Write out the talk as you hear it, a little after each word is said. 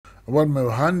1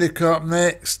 mile handicap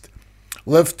next.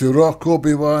 Live to Rock,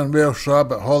 Obi-Wan, Welsh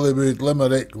Rabbit, Hollywood,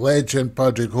 Limerick, Legend,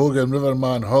 Patrick Hogan,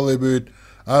 Riverman, Hollywood,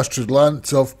 Astrid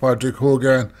Lance off Patrick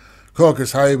Hogan,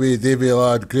 Caucasus Highway, Davy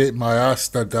Ladd, Great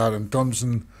Myasta, Darren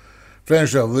Thompson,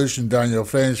 French Revolution, Daniel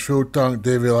French, Full Tank,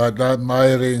 Davy Ladd,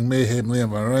 Myring, Mayhem,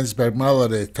 Liam Van Rensburg,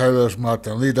 Mallory, Towers,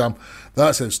 Martin Leadham,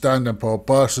 That's Outstanding, Paul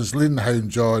Parsons, Leadenhound,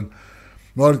 John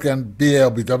Morgan,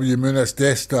 BLBW, Muniz,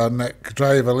 Death Star, Nick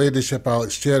Driver, Ladyship,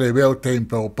 Alex Cherry, Well Time,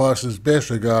 Paul Parsons, Best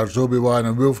Regards, Obi-Wan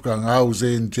and Wolfgang, Al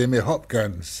Zane, Jamie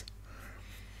Hopkins.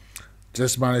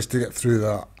 Just managed to get through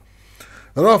that.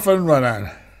 They're off and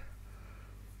running.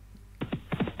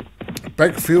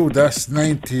 Big field, this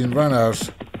 19 runners.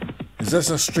 Is this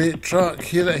a straight track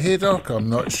here at Haydock? I'm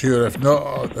not sure. If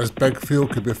not, this big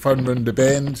field could be fun round the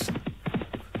bends.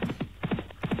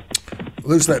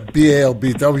 Looks like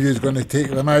BLBW is going to take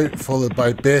them out, followed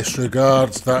by Best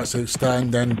Regards, That's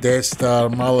Outstanding, Death Star,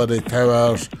 Mallory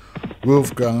Towers,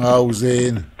 Wolfgang, Al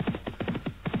Zane.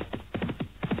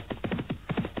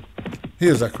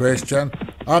 Here's a question.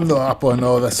 I'm not up on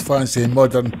all this fancy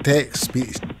modern tech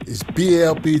speech. Is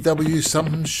BLBW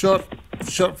something short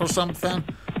for something?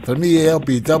 For me,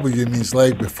 LBW means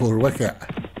leg before wicket.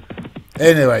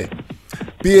 Anyway,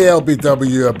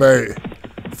 BLBW about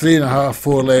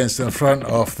 3.5-4 lengths in front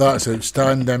of That's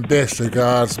Outstanding, Best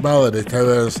Regards, Mallory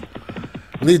Towers,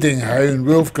 Leading Hound,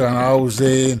 Wolfgang, Al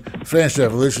Zane, French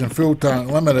Revolution, Full Tank,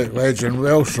 Limerick Legend,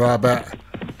 Welsh Rabbit.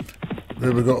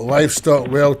 Where we got Livestock,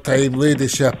 Well Time,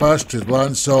 Ladyship, Astrid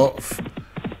Lance off,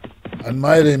 and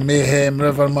Myron Mayhem,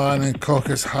 Riverman and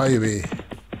Caucasus Highway.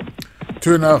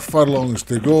 2.5 furlongs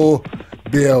to go.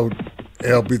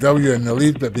 LBW in the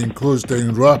lead but being closed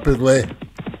down rapidly.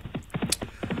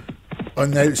 On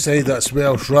the outside, that's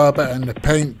Welsh Rabbit in the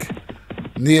pink.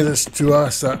 Nearest to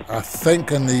us, I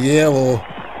think in the yellow,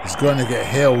 is going to get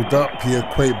held up here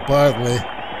quite badly.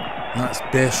 That's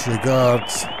Best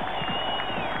Regards.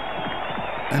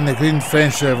 In the green,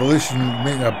 French Revolution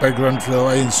making a big run for the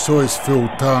line, so is Full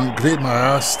Tank, Great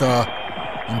Myasta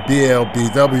and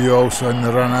BLBW also in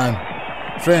the run in.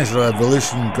 French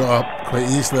Revolution got up quite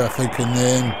easily, I think, in the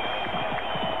end.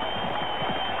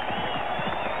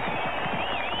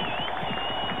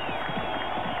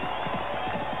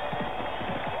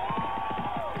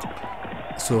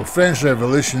 So French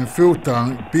Revolution, Full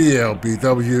Tank,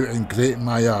 BLBW and Great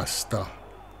Myasta.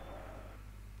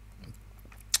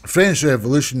 French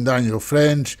Revolution, Daniel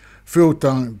French, Full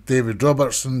Tank, David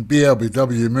Robertson,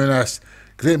 BLBW, Muniz,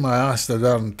 Great Myasta,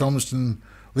 Darren Thompson,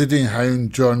 Leading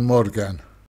Hound, John Morgan.